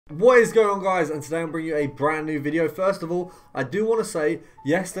What is going on, guys? And today I'm bringing you a brand new video. First of all, I do want to say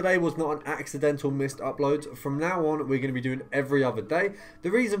yesterday was not an accidental missed upload. From now on, we're going to be doing every other day.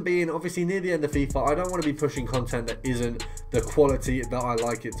 The reason being, obviously near the end of FIFA, I don't want to be pushing content that isn't the quality that I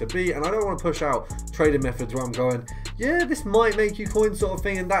like it to be, and I don't want to push out trading methods where I'm going, yeah, this might make you coin sort of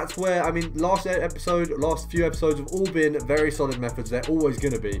thing. And that's where, I mean, last few episodes have all been very solid methods. They're always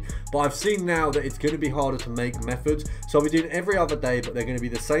going to be, but I've seen now that it's going to be harder to make methods, so I'll be doing every other day, but they're going to be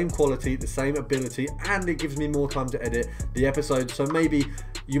the same quality, the same ability, and it gives me more time to edit the episodes, so maybe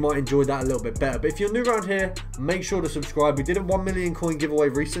you might enjoy that a little bit better. But if you're new around here, make sure to subscribe. We did a 1 million coin giveaway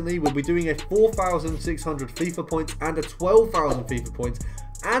recently. We'll be doing a 4,600 FIFA points and a 12,000 FIFA points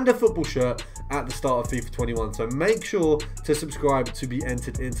and a football shirt at the start of FIFA 21, so make sure to subscribe to be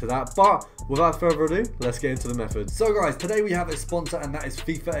entered into that. But without further ado, let's get into the methods. So guys, today we have a sponsor, and that is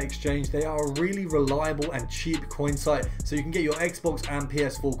FIFA Exchange. They are a really reliable and cheap coin site, so you can get your Xbox and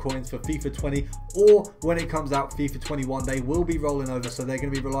PS4 coins for FIFA 20, or when it comes out FIFA 21, they will be rolling over, so they're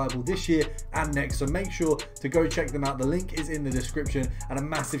going to be reliable this year and next, so make sure to go check them out. The link is in the description, and a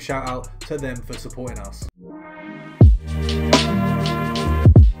massive shout out to them for supporting us.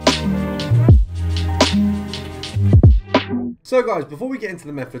 So guys, before we get into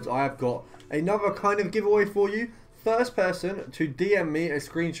the methods, I have got another kind of giveaway for you. First person to DM me a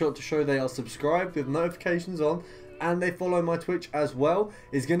screenshot to show they are subscribed with notifications on and they follow my Twitch as well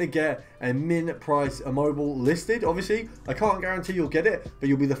is going to get a min price immobile listed. Obviously, I can't guarantee you'll get it, but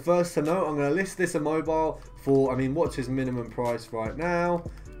you'll be the first to know. I'm going to list this immobile for, I mean, what's his minimum price right now?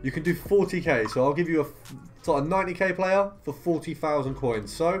 You can do 40k, so I'll give you a sort of 90k player for 40,000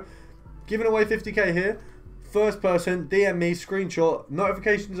 coins. So, giving away 50k here. First person, DM me, screenshot,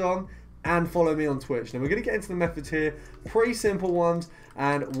 notifications on, and follow me on Twitch. Now we're going to get into the methods here, pretty simple ones,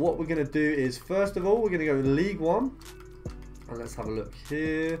 and what we're going to do is, first of all, we're going to go with League 1, and let's have a look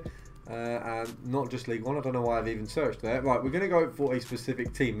here, and not just League 1, I don't know why I've even searched there. Right, we're going to go for a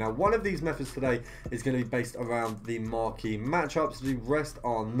specific team. Now one of these methods today is going to be based around the marquee matchups, the rest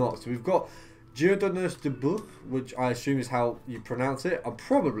are not. So we've got Giordano's debut, which I assume is how you pronounce it. I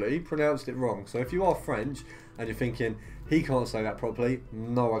probably pronounced it wrong, so if you are French and you're thinking he can't say that properly,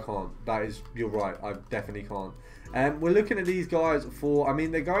 no, I can't. That is, you're right, I definitely can't. We're looking at these guys for, I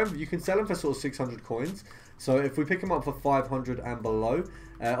mean, they're going, you can sell them for sort of 600 coins. So if we pick them up for 500 and below,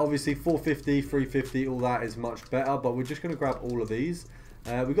 obviously 450, 350, all that is much better. But we're just going to grab all of these.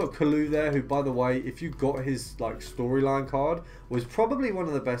 We've got Kalu there, who, by the way, if you got his like storyline card, was probably one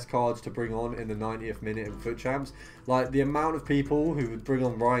of the best cards to bring on in the 90th minute in Foot Champs. Like the amount of people who would bring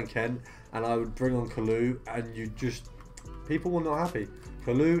on Ryan Kent and I would bring on Kalu, and you just, people were not happy.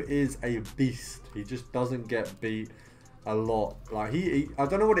 Kalu is a beast. He just doesn't get beat a lot. Like I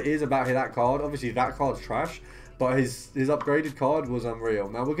don't know what it is about that card. Obviously that card's trash, but his upgraded card was unreal.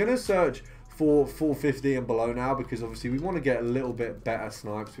 Now we're gonna search for 450 and below now, because obviously we want to get a little bit better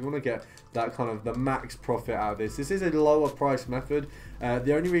snipes. We want to get that kind of the max profit out of this. This is a lower price method.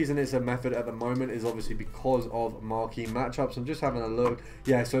 The only reason it's a method at the moment is obviously because of marquee matchups. I'm just having a look.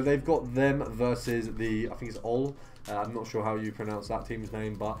 Yeah, so they've got them versus the, I think it's Ol. I'm not sure how you pronounce that team's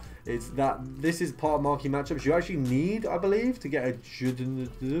name, but it's that this is part of marquee matchups. You actually need, I believe, to get a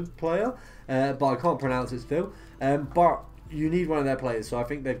player, but I can't pronounce it still. But you need one of their players, so I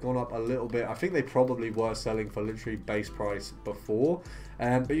think they've gone up a little bit. I think they probably were selling for literally base price before,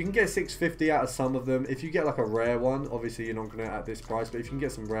 but you can get 650 out of some of them. If you get like a rare one, obviously you're not going to at this price, but if you can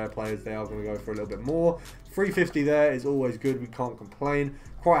get some rare players, they are going to go for a little bit more. 350 there is always good, we can't complain.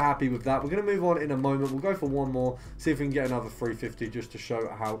 Quite happy with that. We're going to move on in a moment. We'll go for one more, see if we can get another 350 just to show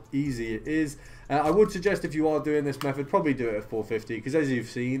how easy it is. I would suggest, if you are doing this method, probably do it at 450, because as you've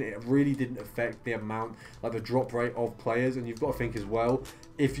seen, it really didn't affect the amount, like the drop rate of players. And you've got to think as well,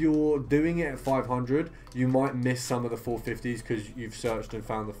 if you're doing it at 500, you might miss some of the 450s because you've searched and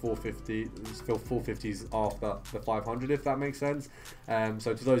found the 450s after the 500, if that makes sense.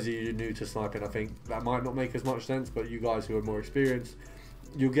 So to those of you new to sniping, I think that might not make as much sense, but you guys who are more experienced,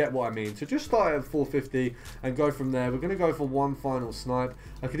 you'll get what I mean. So just start at 450 and go from there. We're going to go for one final snipe.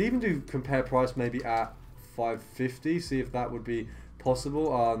 I could even do compare price maybe at 550, see if that would be possible.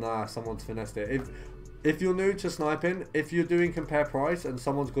 Oh nah, someone's finessed it. If you're new to sniping, if you're doing compare price and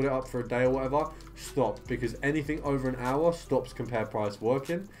someone's got it up for a day or whatever, stop, because anything over an hour stops compare price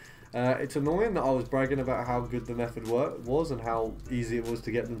working. It's annoying that I was bragging about how good the method was and how easy it was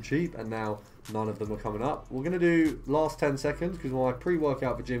to get them cheap, and now none of them are coming up. We're going to do last 10 seconds because my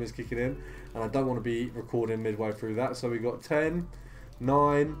pre-workout for gym is kicking in and I don't want to be recording midway through that. So we got 10,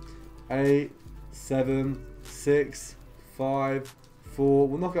 9, 8, 7, 6, 5, 4.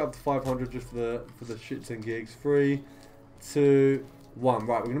 We'll knock it up to 500 just for the shits and gigs. 3, 2, 1.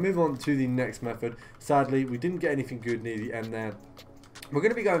 Right, we're going to move on to the next method. Sadly, we didn't get anything good near the end there. We're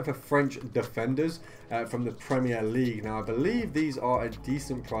going to be going for French defenders from the Premier League. Now, I believe these are a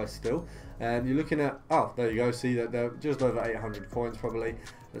decent price still. You're looking at, oh, there you go. See that they're just over 800 coins probably.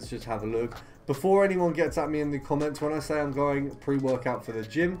 Let's just have a look. Before anyone gets at me in the comments, when I say I'm going pre-workout for the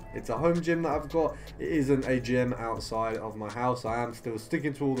gym, it's a home gym that I've got. It isn't a gym outside of my house. I am still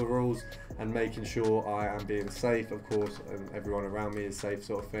sticking to all the rules and making sure I am being safe, of course, and everyone around me is safe,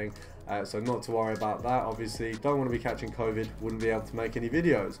 sort of thing. So not to worry about that. Obviously, don't want to be catching COVID. Wouldn't be able to make any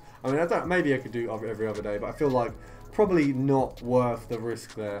videos. I mean, maybe I could do every other day, but I feel like probably not worth the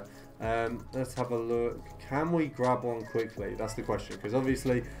risk there. Let's have a look. Can we grab one quickly? That's the question, because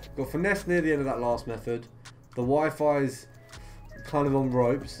obviously got finesse near the end of that last method. The Wi-Fi's kind of on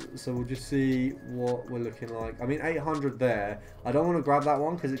ropes, so we'll just see what we're looking like. I mean, 800 there. I don't want to grab that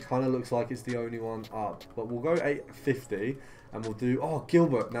one because it kind of looks like it's the only one up, but we'll go 850 and we'll do, oh,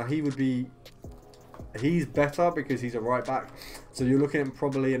 Gilbert. Now he's better because he's a right back, so you're looking at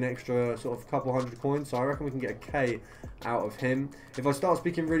probably an extra sort of couple hundred coins, so I reckon we can get a K out of him. If I start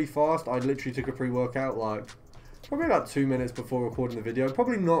speaking really fast, I literally took a pre-workout like probably about 2 minutes before recording the video.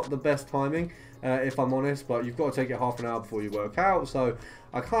 Probably not the best timing, if I'm honest, but you've got to take it half an hour before you work out, so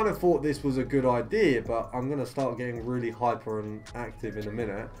I kind of thought this was a good idea, but I'm going to start getting really hyper and active in a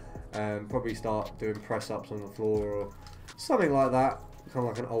minute, and probably start doing press-ups on the floor or something like that. Kind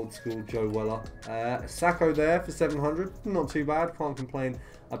of like an old school Joe Weller. Sacco there for 700, not too bad, can't complain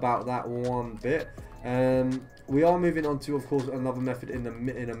about that one bit. We are moving on to, of course, another method in a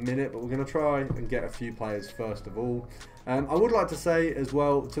minute, but we're going to try and get a few players first of all. I would like to say as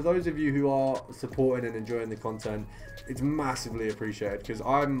well, to those of you who are supporting and enjoying the content, it's massively appreciated, because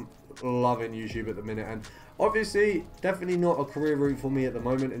I'm loving YouTube at the minute, and obviously definitely not a career route for me at the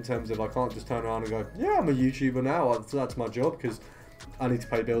moment, in terms of I can't just turn around and go, yeah, I'm a YouTuber now, that's my job, because I need to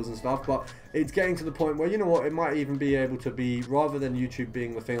pay bills and stuff. But it's getting to the point where, you know what, it might even be able to be, rather than YouTube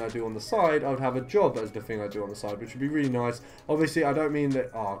being the thing I do on the side, I would have a job as the thing I do on the side, which would be really nice. Obviously, I don't mean that,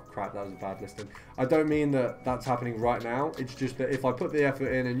 oh crap, that was a bad listing. I don't mean that that's happening right now. It's just that if I put the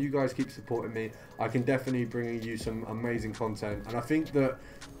effort in and you guys keep supporting me, I can definitely bring you some amazing content. And I think that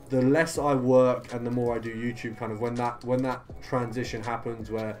the less I work and the more I do YouTube, kind of when that transition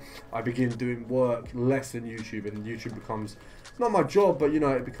happens where I begin doing work less than YouTube, and YouTube becomes not my job, but you know,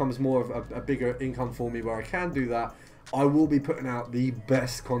 it becomes more of a bigger income for me where I can do that, I will be putting out the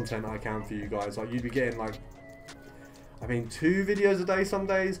best content I can for you guys. Like, you'd be getting like, I mean, 2 videos a day some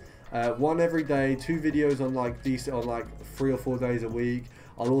days, 1 every day, 2 videos on like decent, on like 3 or 4 days a week.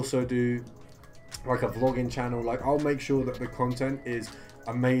 I'll also do like a vlogging channel. Like, I'll make sure that the content is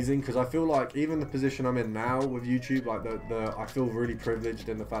amazing, because I feel like even the position I'm in now with YouTube, like I feel really privileged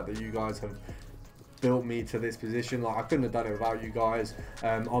in the fact that you guys have built me to this position. Like, I couldn't have done it without you guys.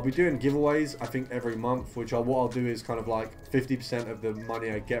 I'll be doing giveaways, I think, every month, which what I'll do is kind of like 50% of the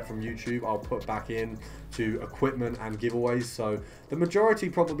money I get from YouTube I'll put back in to equipment and giveaways. So the majority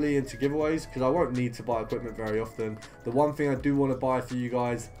probably into giveaways, because I won't need to buy equipment very often. The one thing I do want to buy for you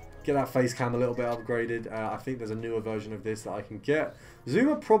guys, get that face cam a little bit upgraded. I think there's a newer version of this that I can get.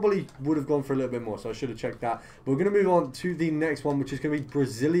 Zuma probably would have gone for a little bit more, so I should have checked that. But we're going to move on to the next one, which is going to be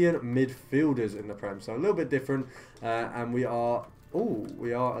Brazilian midfielders in the Prem. So a little bit different, and we are a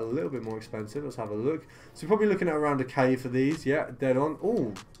little bit more expensive. Let's have a look. So we're probably looking at around a K for these. Yeah, dead on.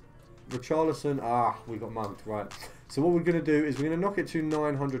 Oh, Richarlison. We got mugged. Right. So what we're going to do is we're going to knock it to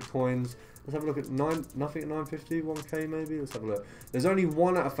 900 coins. Let's have a look at nothing at 950, 1k maybe. Let's have a look. There's only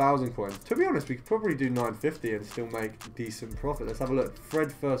 1 at 1,000 coins. To be honest, we could probably do 950 and still make decent profit. Let's have a look.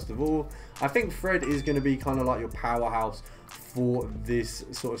 Fred first of all. I think Fred is going to be kind of like your powerhouse for this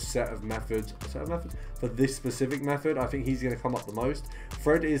sort of set of methods. For this specific method, I think he's going to come up the most.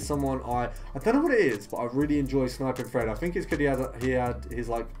 Fred is someone I don't know what it is, but I really enjoy sniping Fred. I think it's because he had his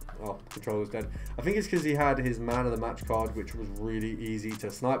like, oh, controller's dead. I think it's because he had his man of the match card, which was really easy to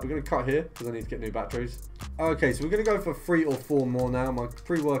snipe. We're going to cut here because I need to get new batteries. Okay, so we're going to go for 3 or 4 more now. My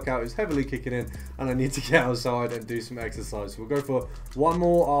pre-workout is heavily kicking in and I need to get outside and do some exercise. So we'll go for 1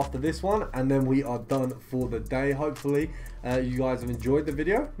 more after this one and then we are done for the day. Hopefully you guys have enjoyed the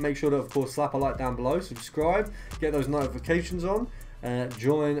video. Make sure to, of course, slap a like down below, subscribe, get those notifications on.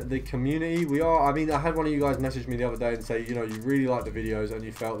 Join the community. I had one of you guys message me the other day and say, you know, you really like the videos and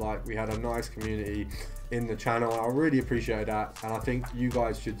you felt like we had a nice community in the channel, and I really appreciate that, and I think you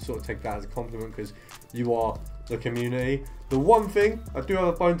guys should sort of take that as a compliment because you are the community. The one thing I do have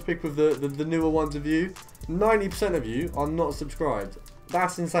a bone to pick with the newer ones of you, 90% of you are not subscribed.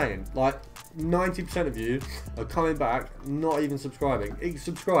 That's insane. Like, 90% of you are coming back, not even subscribing.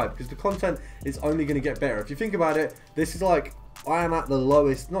 Subscribe, because the content is only going to get better. If you think about it, this is like I am at the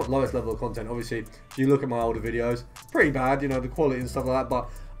lowest, not lowest level of content. Obviously, if you look at my older videos, pretty bad, you know, the quality and stuff like that. But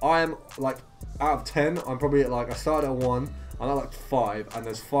I am like, out of 10, I'm probably at like, I started at 1, I'm at like 5, and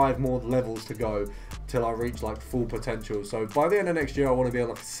there's 5 more levels to go till I reach like full potential. So by the end of next year, I want to be at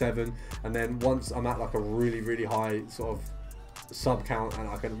like 7, and then once I'm at like a really, really high sort of sub count and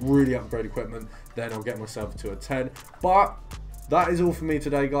I can really upgrade equipment, then I'll get myself to a 10. But that is all for me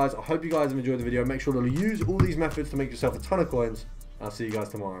today, guys. I hope you guys have enjoyed the video. Make sure to use all these methods to make yourself a ton of coins. I'll see you guys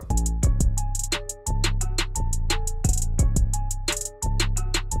tomorrow.